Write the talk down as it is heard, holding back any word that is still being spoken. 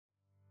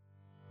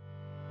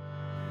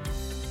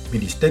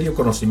Ministerio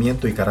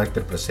Conocimiento y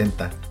Carácter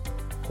presenta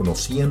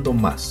Conociendo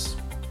Más.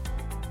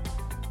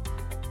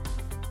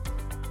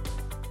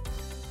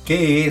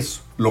 ¿Qué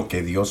es lo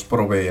que Dios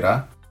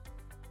proveerá?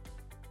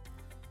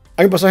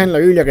 Hay un pasaje en la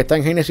Biblia que está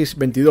en Génesis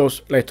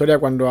 22, la historia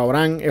cuando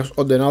Abraham es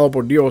ordenado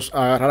por Dios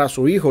a agarrar a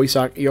su hijo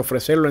Isaac y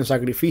ofrecerlo en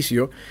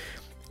sacrificio.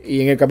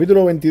 Y en el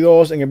capítulo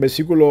 22, en el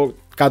versículo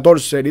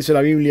 14, dice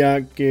la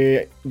Biblia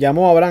que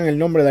llamó a Abraham el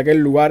nombre de aquel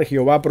lugar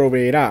Jehová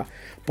Proveerá.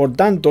 Por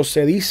tanto,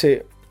 se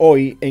dice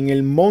hoy, en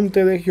el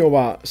monte de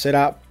Jehová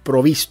será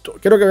provisto.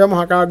 Quiero que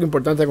veamos acá algo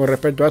importante con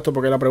respecto a esto,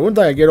 porque la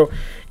pregunta que quiero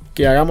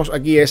que hagamos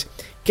aquí es,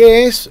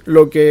 ¿qué es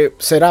lo que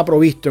será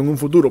provisto en un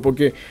futuro?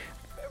 Porque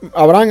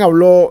Abraham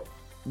habló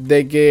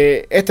de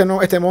que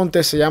este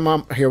monte se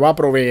llama Jehová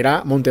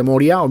Proveerá, Monte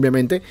Moria,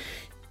 obviamente,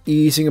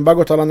 y sin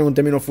embargo está hablando en un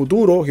término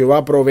futuro,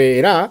 Jehová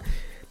proveerá,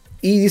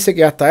 y dice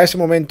que hasta ese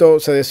momento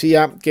se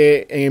decía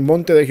que en el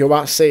monte de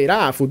Jehová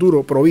será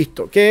futuro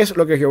provisto. ¿Qué es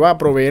lo que Jehová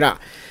proveerá?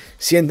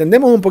 Si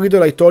entendemos un poquito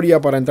la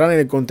historia para entrar en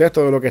el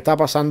contexto de lo que está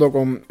pasando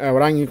con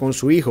Abraham y con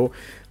su hijo,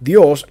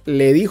 Dios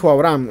le dijo a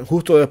Abraham,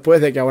 justo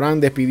después de que Abraham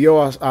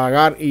despidió a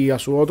Agar y a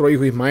su otro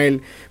hijo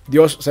Ismael,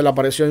 Dios se le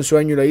apareció en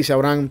sueño y le dice a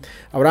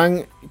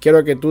Abraham,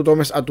 quiero que tú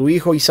tomes a tu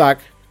hijo Isaac,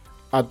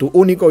 a tu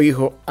único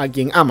hijo, a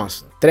quien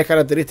amas. 3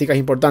 características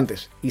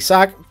importantes.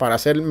 Isaac, para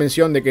hacer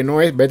mención de que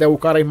no es vete a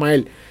buscar a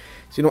Ismael,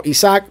 sino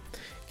Isaac,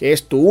 que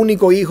es tu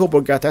único hijo,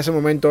 porque hasta ese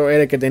momento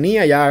era el que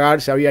tenía, ya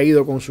Agar se había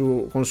ido con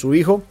su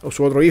hijo, o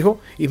su otro hijo,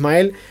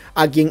 Ismael,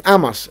 a quien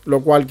amas, lo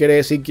cual quiere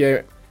decir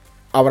que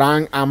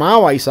Abraham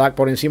amaba a Isaac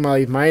por encima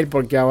de Ismael,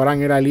 porque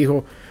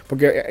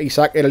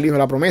Isaac era el hijo de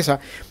la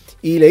promesa.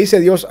 Y le dice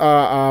Dios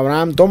a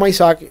Abraham, toma a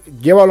Isaac,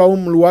 llévalo a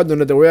un lugar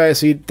donde te voy a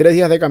decir 3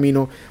 días de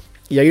camino,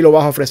 y ahí lo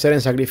vas a ofrecer en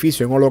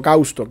sacrificio, en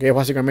holocausto, que es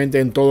básicamente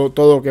en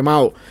todo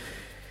quemado.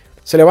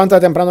 Se levanta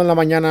temprano en la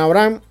mañana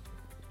Abraham,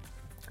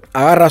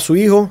 agarra a su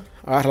hijo,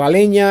 agarra la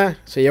leña,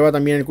 se lleva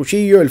también el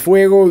cuchillo, el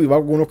fuego, y va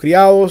con unos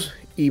criados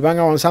y van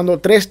avanzando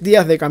 3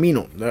 días de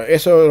camino.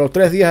 Eso de los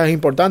 3 días es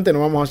importante, no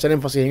vamos a hacer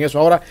énfasis en eso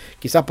ahora.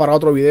 Quizás para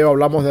otro video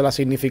hablamos de la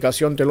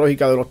significación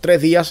teológica de los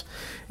 3 días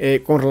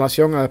con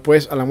relación a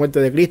después a la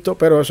muerte de Cristo,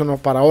 pero eso no es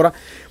para ahora.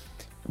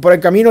 Por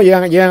el camino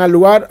llegan al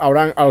lugar,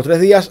 Abraham, a los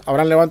 3 días,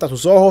 Abraham levanta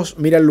sus ojos,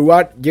 mira el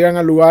lugar, llegan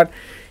al lugar.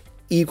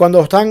 Y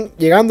cuando están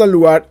llegando al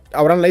lugar,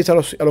 Abraham le dice a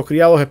los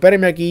criados,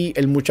 espérenme aquí,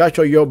 el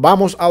muchacho y yo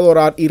vamos a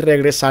adorar y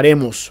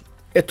regresaremos.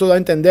 Esto da a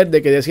entender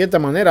de que de cierta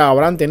manera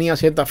Abraham tenía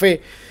cierta fe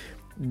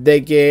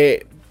de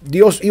que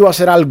Dios iba a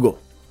hacer algo.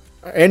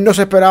 Él no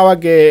se esperaba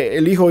que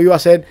el hijo iba a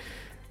ser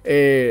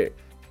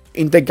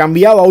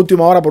intercambiado a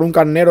última hora por un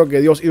carnero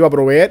que Dios iba a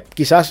proveer.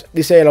 Quizás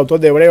dice el autor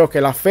de Hebreos que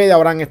la fe de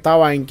Abraham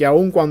estaba en que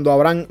aun cuando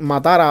Abraham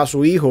matara a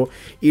su hijo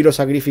y lo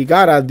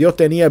sacrificara, Dios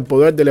tenía el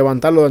poder de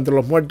levantarlo de entre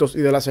los muertos y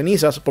de las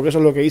cenizas, porque eso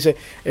es lo que dice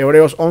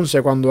Hebreos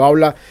 11 cuando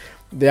habla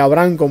de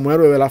Abraham como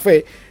héroe de la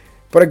fe.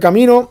 Por el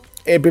camino,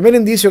 el primer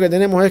indicio que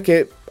tenemos es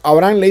que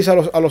Abraham le dice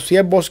a los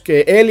siervos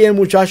que él y el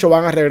muchacho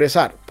van a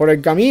regresar. Por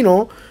el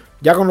camino,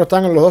 ya cuando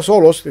están los dos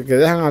solos, que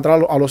dejan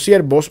atrás a los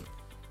siervos,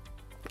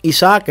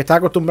 Isaac, que está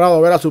acostumbrado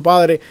a ver a su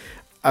padre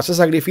hacer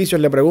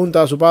sacrificios, le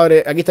pregunta a su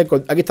padre, aquí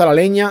está la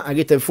leña,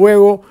 aquí está el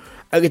fuego,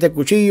 aquí está el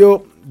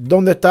cuchillo,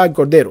 ¿dónde está el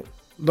cordero?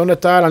 ¿Dónde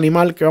está el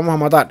animal que vamos a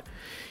matar?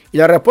 Y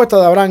la respuesta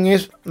de Abraham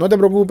es, no te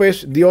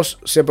preocupes, Dios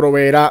se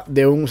proveerá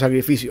de un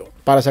sacrificio,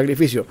 para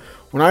sacrificio.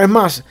 Una vez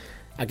más,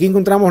 aquí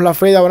encontramos la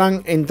fe de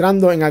Abraham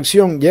entrando en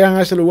acción. Llegan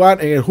a ese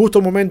lugar en el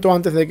justo momento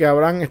antes de que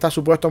Abraham está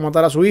supuesto a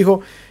matar a su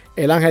hijo.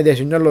 El ángel del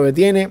Señor lo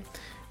detiene.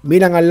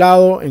 Miran al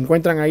lado,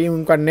 encuentran ahí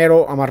un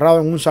carnero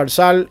amarrado en un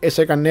zarzal.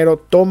 Ese carnero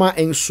toma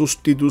en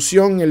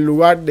sustitución el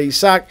lugar de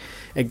Isaac.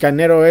 El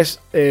carnero es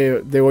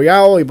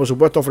degollado y por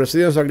supuesto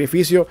ofrecido en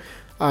sacrificio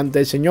ante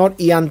el Señor.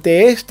 Y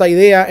ante esta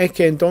idea es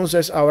que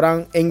entonces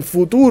Abraham en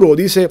futuro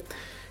dice,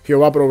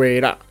 Jehová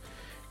proveerá.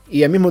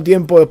 Y al mismo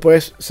tiempo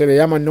después se le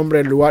llama el nombre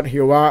del lugar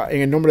Jehová,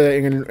 en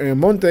el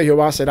monte de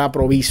Jehová será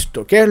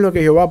provisto. ¿Qué es lo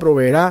que Jehová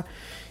proveerá?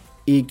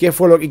 ¿Y qué es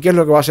lo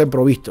que va a ser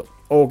provisto?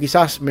 O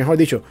quizás, mejor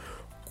dicho,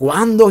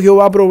 ¿cuándo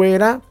Jehová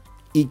proveerá?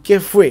 ¿Y qué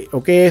fue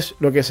o qué es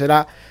lo que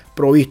será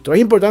provisto? Es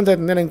importante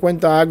tener en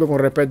cuenta algo con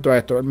respecto a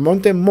esto. El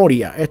monte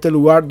Moria, este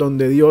lugar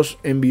donde Dios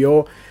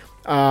envió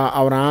a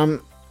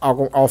Abraham a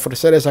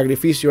ofrecer el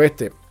sacrificio es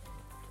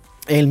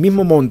el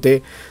mismo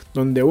monte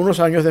donde unos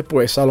años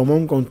después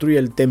Salomón construye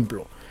el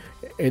templo.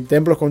 El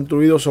templo es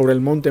construido sobre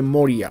el monte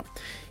Moria.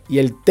 Y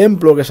el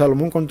templo que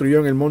Salomón construyó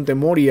en el monte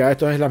Moria,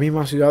 esto es la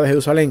misma ciudad de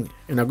Jerusalén.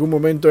 En algún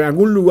momento, en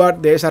algún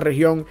lugar de esa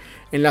región,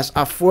 en las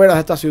afueras de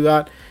esta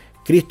ciudad,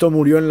 Cristo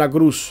murió en la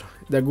cruz.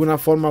 De alguna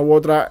forma u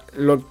otra,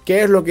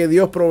 ¿qué es lo que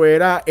Dios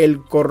proveerá? El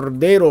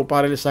cordero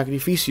para el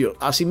sacrificio.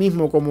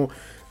 Asimismo como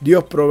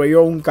Dios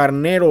proveyó un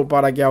carnero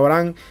para que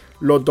Abraham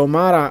lo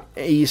tomara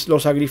y lo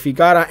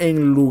sacrificara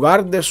en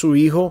lugar de su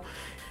hijo.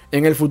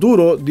 En el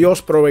futuro,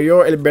 Dios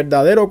proveyó el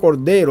verdadero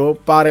cordero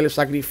para el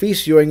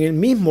sacrificio en el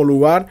mismo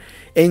lugar,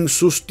 en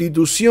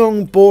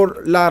sustitución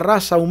por la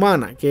raza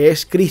humana, que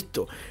es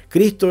Cristo.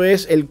 Cristo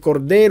es el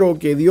cordero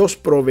que Dios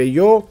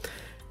proveyó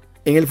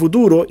en el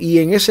futuro, y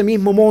en ese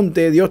mismo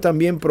monte Dios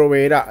también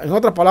proveerá. En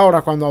otras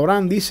palabras, cuando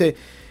Abraham dice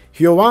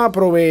Jehová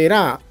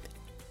proveerá,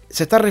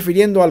 se está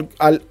refiriendo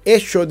al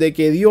hecho de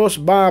que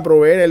Dios va a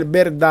proveer el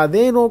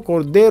verdadero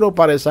cordero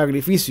para el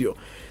sacrificio,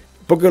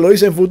 porque lo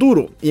dice en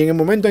futuro, y en el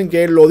momento en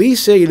que Él lo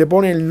dice y le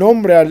pone el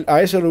nombre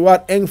a ese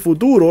lugar en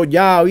futuro,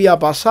 ya había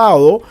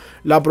pasado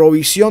la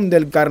provisión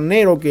del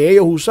carnero que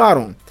ellos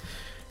usaron.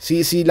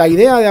 Si la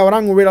idea de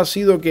Abraham hubiera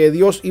sido que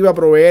Dios iba a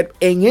proveer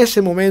en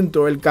ese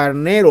momento el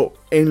carnero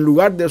en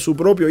lugar de su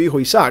propio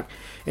hijo Isaac,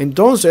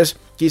 entonces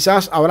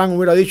quizás Abraham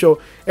hubiera dicho,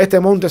 este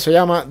monte se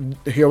llama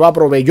Jehová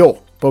proveyó,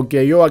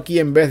 porque yo aquí,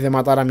 en vez de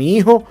matar a mi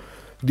hijo,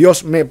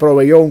 Dios me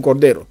proveyó un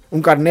cordero,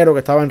 un carnero que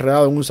estaba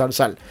enredado en un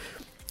zarzal.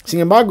 Sin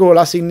embargo,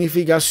 la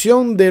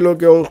significación de lo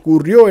que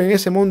ocurrió en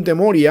ese monte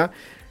Moria,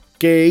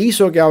 que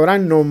hizo que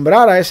Abraham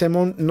nombrara ese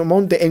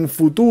monte en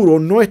futuro,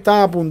 no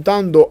está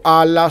apuntando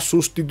a la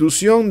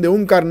sustitución de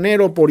un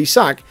carnero por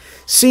Isaac,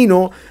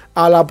 sino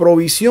a la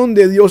provisión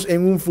de Dios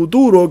en un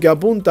futuro que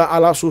apunta a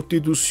la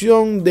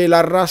sustitución de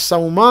la raza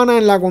humana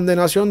en la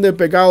condenación del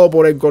pecado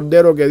por el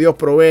cordero que Dios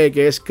provee,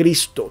 que es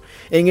Cristo.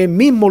 En el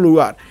mismo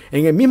lugar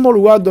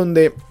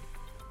donde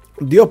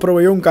Dios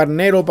proveyó un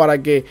carnero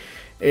para que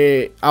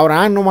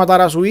Abraham no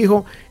matara a su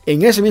hijo,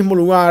 en ese mismo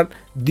lugar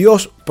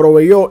Dios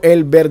proveyó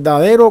el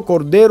verdadero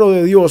Cordero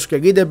de Dios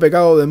que quita el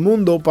pecado del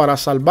mundo para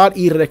salvar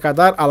y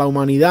rescatar a la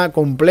humanidad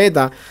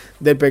completa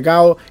del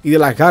pecado y de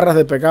las garras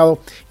del pecado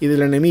y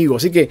del enemigo.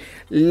 Así que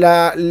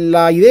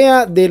la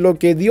idea de lo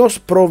que Dios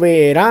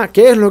proveerá,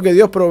 ¿qué es lo que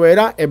Dios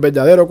proveerá? El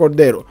verdadero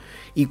Cordero.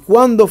 ¿Y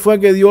cuándo fue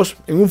que Dios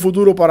en un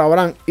futuro para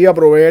Abraham iba a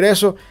proveer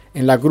eso?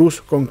 En la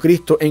cruz con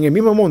Cristo, en el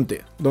mismo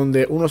monte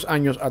donde unos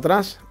años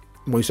atrás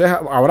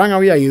Abraham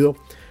había ido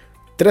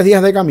 3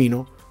 días de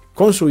camino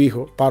con su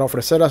hijo para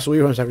ofrecer a su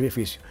hijo en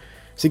sacrificio.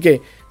 Así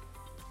que,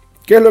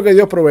 ¿qué es lo que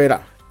Dios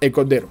proveerá? El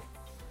Cordero,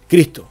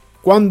 Cristo.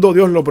 ¿Cuándo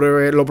Dios lo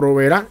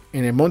proveerá?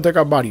 En el monte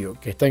Calvario,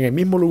 que está en el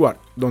mismo lugar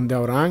donde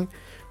Abraham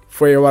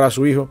fue a llevar a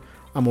su hijo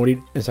a morir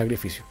en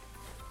sacrificio.